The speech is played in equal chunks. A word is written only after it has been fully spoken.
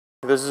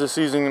This is a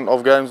season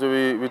of games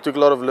where we took a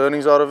lot of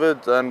learnings out of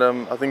it, and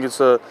I think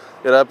it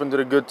happened at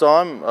a good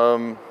time.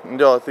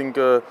 I think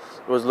it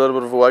was a little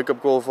bit of a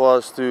wake-up call for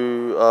us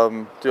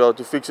to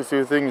fix a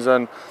few things,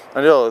 and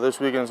this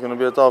weekend is going to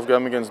be a tough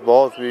game against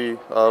Bath. We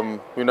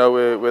know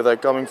where they're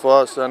coming for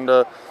us, and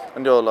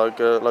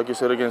like you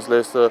said against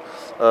Leicester,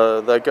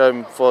 they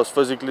came for us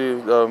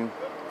physically.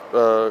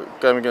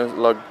 Came against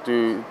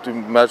to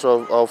match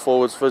our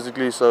forwards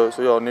physically, so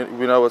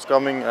we know what's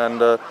coming, and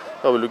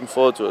we're looking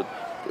forward to it.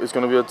 It's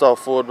going to be a tough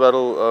forward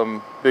battle,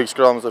 big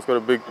scrums. They've got a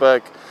big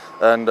pack,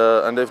 and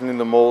definitely in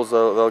the mauls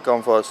they'll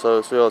come for us. So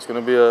it's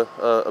going to be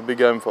a big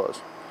game for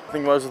us. I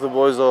think most of the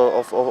boys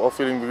are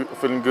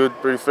feeling good,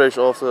 pretty fresh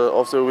after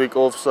a week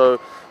off. So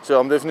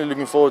I'm definitely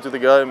looking forward to the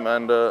game,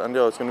 and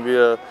it's going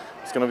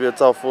to be a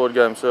tough forward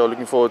game. So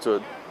looking forward to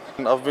it.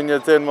 I've been here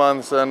 10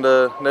 months and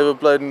never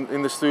played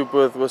in the stoop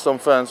with some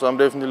fans, so I'm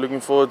definitely looking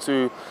forward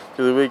to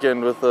the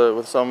weekend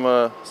with some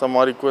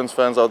Harlequins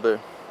fans out there.